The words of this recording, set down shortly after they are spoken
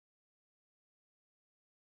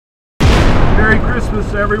Merry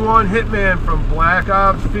Christmas, everyone. Hitman from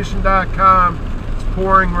BlackOpsFishing.com. It's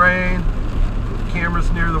pouring rain. The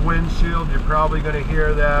camera's near the windshield. You're probably going to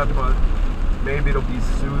hear that, but maybe it'll be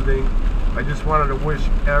soothing. I just wanted to wish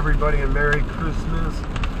everybody a Merry Christmas.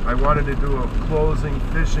 I wanted to do a closing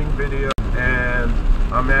fishing video, and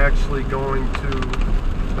I'm actually going to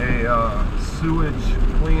a sewage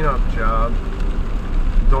cleanup job.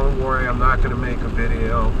 Don't worry, I'm not going to make a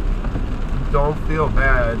video. Don't feel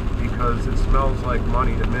bad because it smells like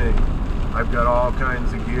money to me. I've got all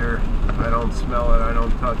kinds of gear. I don't smell it, I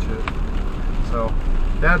don't touch it. So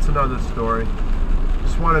that's another story.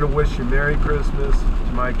 Just wanted to wish you Merry Christmas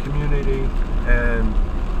to my community, and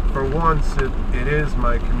for once it is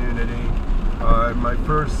my community. My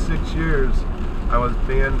first 6 years I was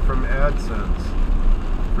banned from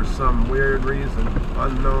AdSense for some weird reason,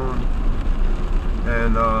 unknown,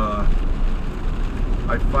 and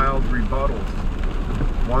I filed rebuttals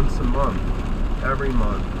once a month, every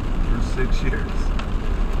month, for 6 years.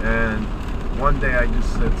 And one day I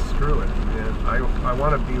just said, screw it, man. I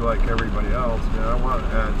want to be like everybody else, man. I want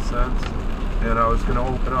AdSense. And I was going to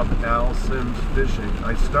open up Al Sims Fishing.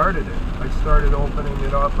 I started it. I started opening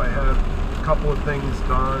it up. I had a couple of things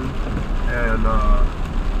done, and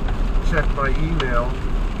checked my email,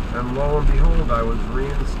 and lo and behold, I was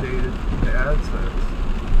reinstated to AdSense.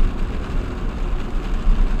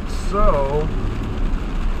 So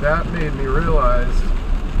that made me realize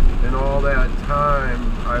in all that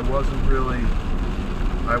time I wasn't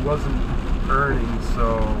earning,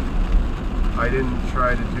 so I didn't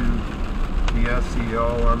try to do the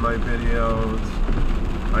SEO on my videos.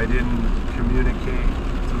 I didn't communicate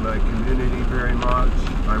to my community very much.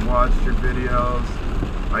 I watched your videos.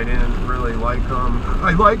 I didn't really like them.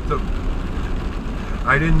 I liked them.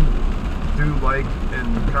 I didn't do like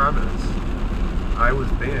and comments. I was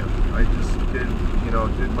banned. I just did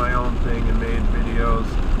my own thing and made videos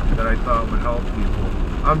that I thought would help people.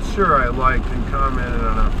 I'm sure I liked and commented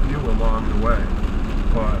on a few along the way,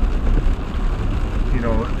 but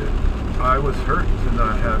I was hurt to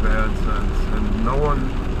not have AdSense, and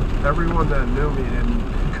everyone that knew me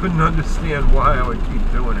couldn't understand why I would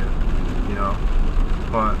keep doing it,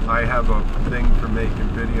 But I have a thing for making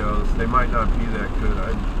videos. They might not be that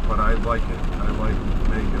good, but I like it. I like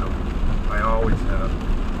making them. I always have.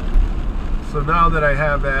 So now that I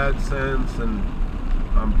have AdSense and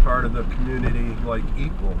I'm part of the community, like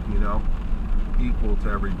equal to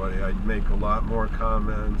everybody. I make a lot more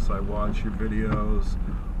comments. I watch your videos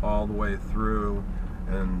all the way through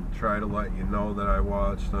and try to let you know that I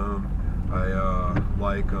watch them. I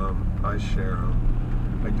like them. I share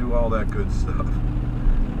them. I do all that good stuff.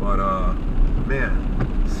 But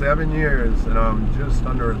man, 7 years and I'm just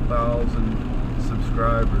under 1,000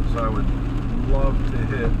 subscribers. I would love to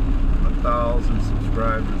hit 1,000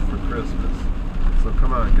 subscribers for Christmas. So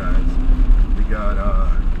come on, guys. We got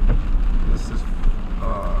this is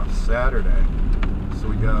Saturday, so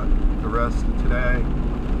we got the rest of today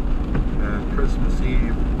and Christmas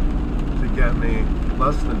Eve to get me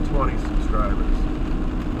less than 20 subscribers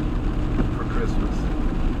for Christmas.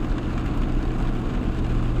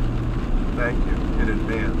 Thank you in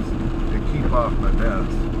advance, and keep off my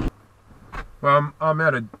bass. Well, I'm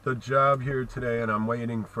at the job here today, and I'm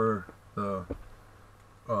waiting for the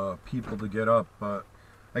people to get up, but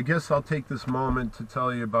I guess I'll take this moment to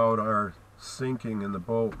tell you about our sinking in the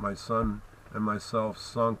boat. My son and myself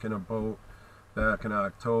sunk in a boat back in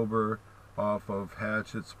October off of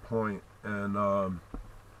Hatchetts Point, and I'm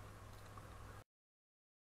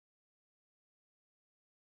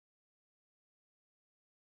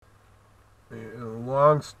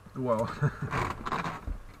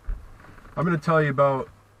going to tell you about,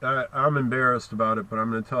 I'm embarrassed about it, but I'm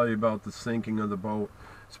going to tell you about the sinking of the boat.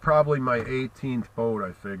 It's probably my 18th boat,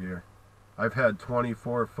 I figure. I've had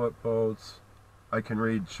 24-foot boats. I can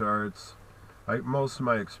read charts. Most of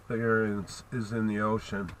my experience is in the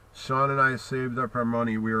ocean. Sean and I saved up our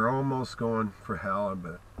money. We were almost going for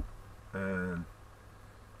halibut. And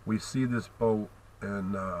we see this boat,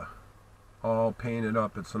 and all painted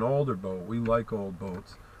up. It's an older boat. We like old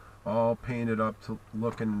boats. All painted up to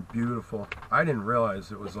looking beautiful. I didn't realize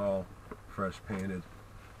it was all fresh painted,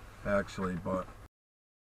 actually, but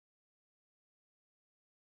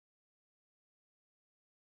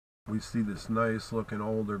we see this nice looking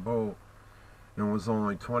older boat, and it was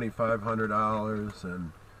only $2,500,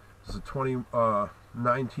 and it's a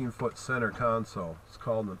 19-foot center console. It's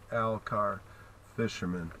called an Alcar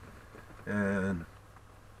Fisherman, and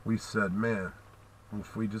we said, man,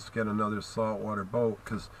 if we just get another saltwater boat,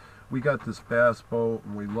 because we got this bass boat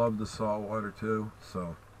and we love the saltwater too,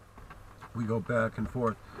 so we go back and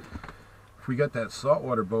forth. If we get that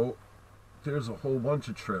saltwater boat, there's a whole bunch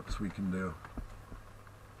of trips we can do.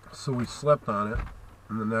 So we slept on it,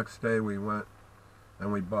 and the next day we went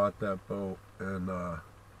and we bought that boat, and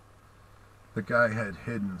the guy had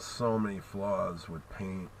hidden so many flaws with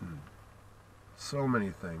paint and so many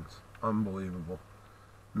things. Unbelievable.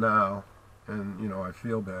 Now, and you know, I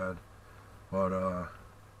feel bad, but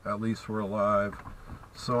at least we're alive.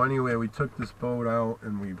 So anyway, we took this boat out,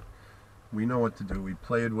 and we know what to do. We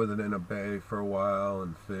played with it in a bay for a while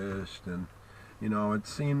and fished, and you know, it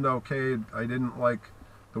seemed okay. I didn't like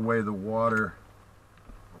the way the water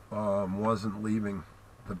wasn't leaving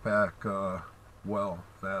the back well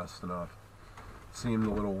fast enough. Seemed a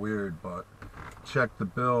little weird, but checked the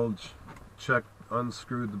bilge,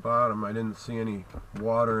 unscrewed the bottom. I didn't see any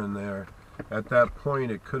water in there. At that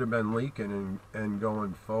point, it could have been leaking and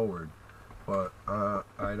going forward, but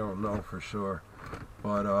I don't know for sure.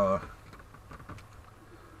 But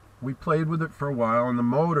we played with it for a while, and the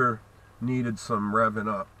motor needed some revving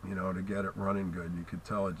up, you know, to get it running good. You could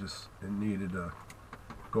tell it needed to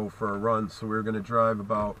go for a run. So we were going to drive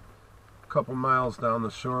about a couple miles down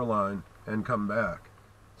the shoreline and come back,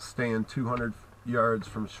 staying 200 yards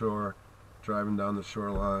from shore, driving down the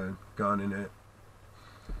shoreline, gunning it.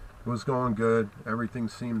 It was going good. Everything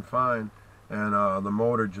seemed fine, and the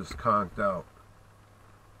motor just conked out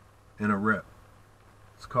in a rip.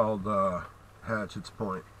 It's called Hatchetts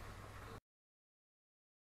Point.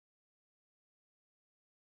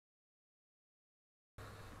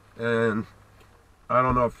 And I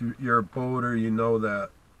don't know if you're a boater, you know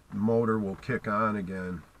that motor will kick on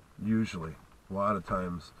again, usually, a lot of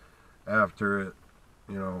times, after it,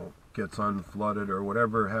 you know, gets unflooded or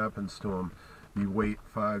whatever happens to them. You wait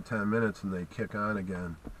 5-10 minutes and they kick on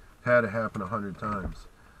again. Had it happen 100 times.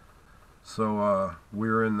 So we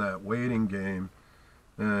were in that waiting game,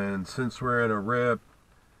 and since we're in a rip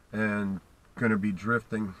and going to be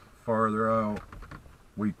drifting farther out,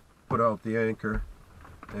 we put out the anchor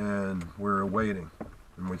and we're waiting,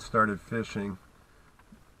 and we started fishing.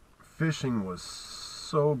 Fishing was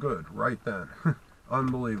so good right then.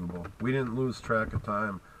 Unbelievable. We didn't lose track of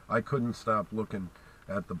time. I couldn't stop looking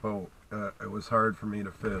at the boat. It was hard for me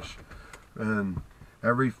to fish, and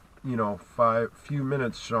every few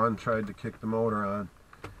minutes Sean tried to kick the motor on,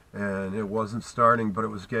 and it wasn't starting, but it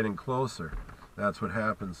was getting closer. That's what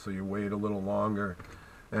happens. So you wait a little longer,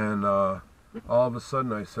 and all of a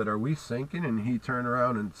sudden I said, "Are we sinking?" And he turned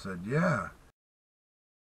around and said, "Yeah."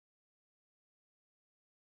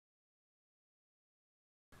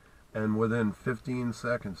 And within 15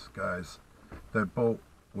 seconds, guys, that boat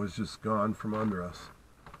was just gone from under us,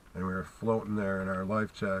 and we were floating there in our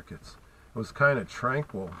life jackets. It was kind of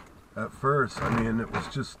tranquil at first. I mean, it was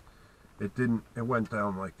just, it went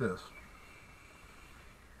down like this,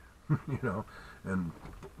 you know, and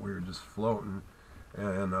we were just floating,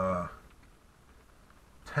 and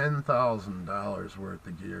 $10,000 worth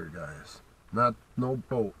of gear, guys. No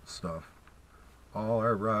boat stuff. All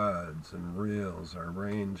our rods and reels, our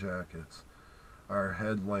rain jackets, our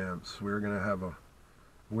headlamps. We were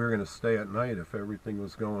gonna stay at night if everything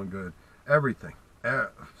was going good. Everything.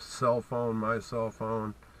 Cell phone, my cell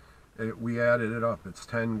phone. We added it up. It's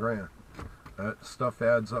 10 grand. That stuff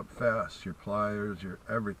adds up fast. Your pliers, your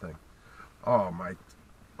everything. Oh,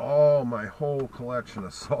 my whole collection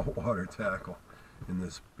of saltwater tackle in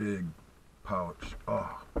this big pouch.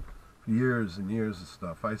 Oh, years and years of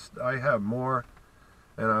stuff. I have more,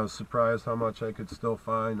 and I was surprised how much I could still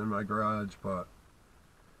find in my garage, but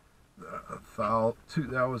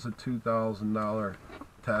that was a $2,000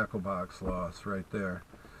 tackle box loss right there.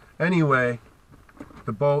 Anyway,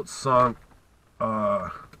 the boat sunk.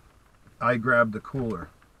 I grabbed the cooler.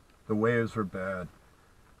 The waves were bad.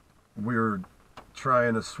 We were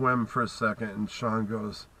trying to swim for a second, and Sean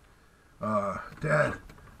goes, "Dad,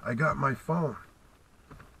 I got my phone."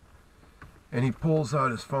 And he pulls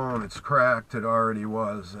out his phone. It's cracked. It already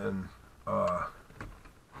was. And,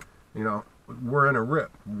 you know, we're in a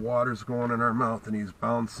rip. Water's going in our mouth, and he's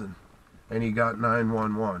bouncing. And he got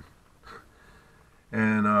 911.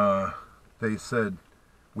 And they said,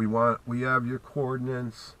 we have your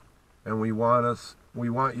coordinates, and we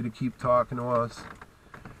want you to keep talking to us.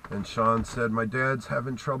 And Sean said, "My dad's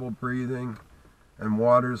having trouble breathing, and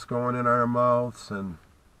water's going in our mouths." And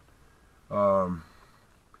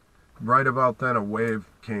right about then, a wave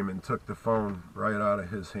came and took the phone right out of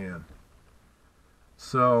his hand.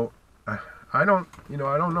 So I don't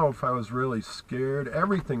know if I was really scared.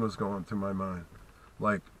 Everything was going through my mind.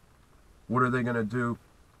 Like, what are they going to do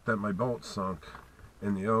that my boat sunk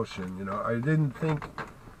in the ocean? You know, I didn't think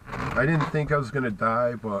I was going to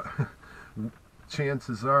die, but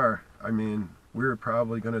chances are, I mean, we were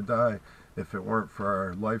probably going to die if it weren't for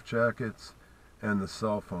our life jackets and the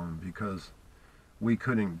cell phone, because we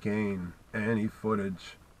couldn't gain any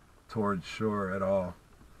footage towards shore at all.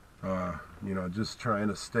 You know, just trying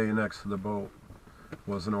to stay next to the boat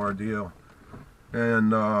was an ordeal.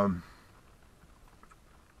 And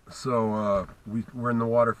so we were in the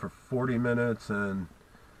water for 40 minutes, and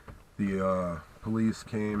the police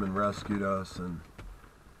came and rescued us, and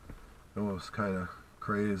it was kind of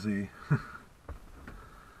crazy.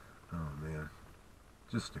 Oh man,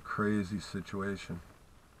 just a crazy situation.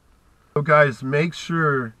 So guys, make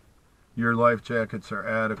sure your life jackets are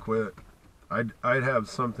adequate. I'd have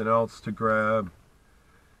something else to grab.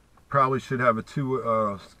 Probably should have a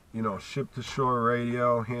you know, ship to shore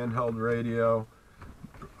radio, handheld radio,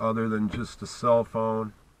 other than just a cell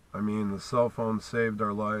phone. I mean, the cell phone saved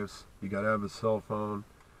our lives. You gotta have a cell phone.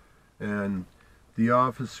 And the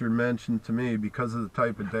officer mentioned to me, because of the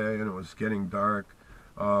type of day and it was getting dark,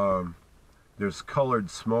 there's colored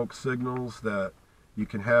smoke signals that you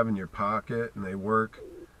can have in your pocket, and they work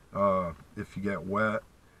if you get wet.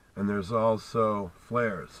 And there's also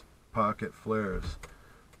flares, pocket flares,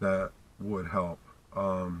 that would help.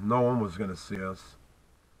 No one was going to see us.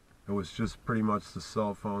 It was just pretty much the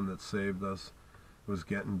cell phone that saved us. It was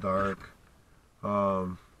getting dark.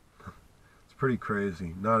 It's pretty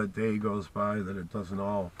crazy. Not a day goes by that it doesn't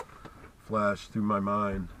all flash through my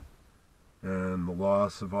mind. And the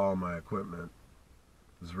loss of all my equipment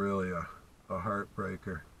is really a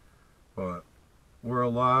heartbreaker. But we're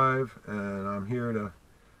alive, and I'm here to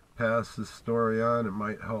pass this story on. It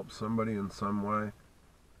might help somebody in some way.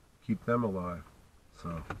 Keep them alive.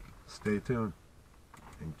 So stay tuned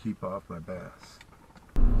and keep off my bass.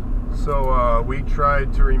 So we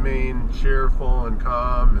tried to remain cheerful and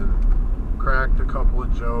calm and cracked a couple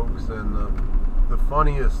of jokes, and the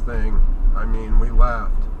funniest thing, I mean, we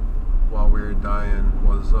laughed while we were dying,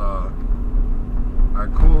 was our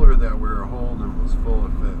cooler that we were holding was full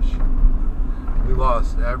of fish. We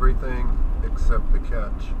lost everything except the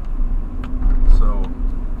catch. So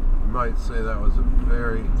you might say that was a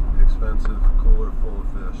very expensive cooler full of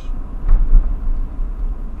fish.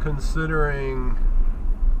 Considering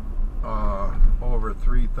over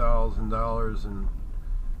 $3,000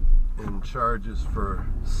 in charges for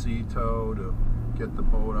sea tow to get the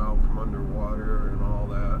boat out from underwater and all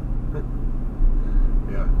that.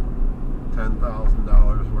 Yeah,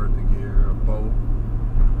 $10,000 worth of gear, a boat,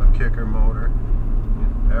 a kicker motor,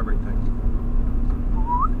 everything.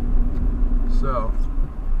 So,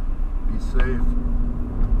 be safe.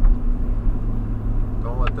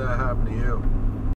 Don't let that happen to you.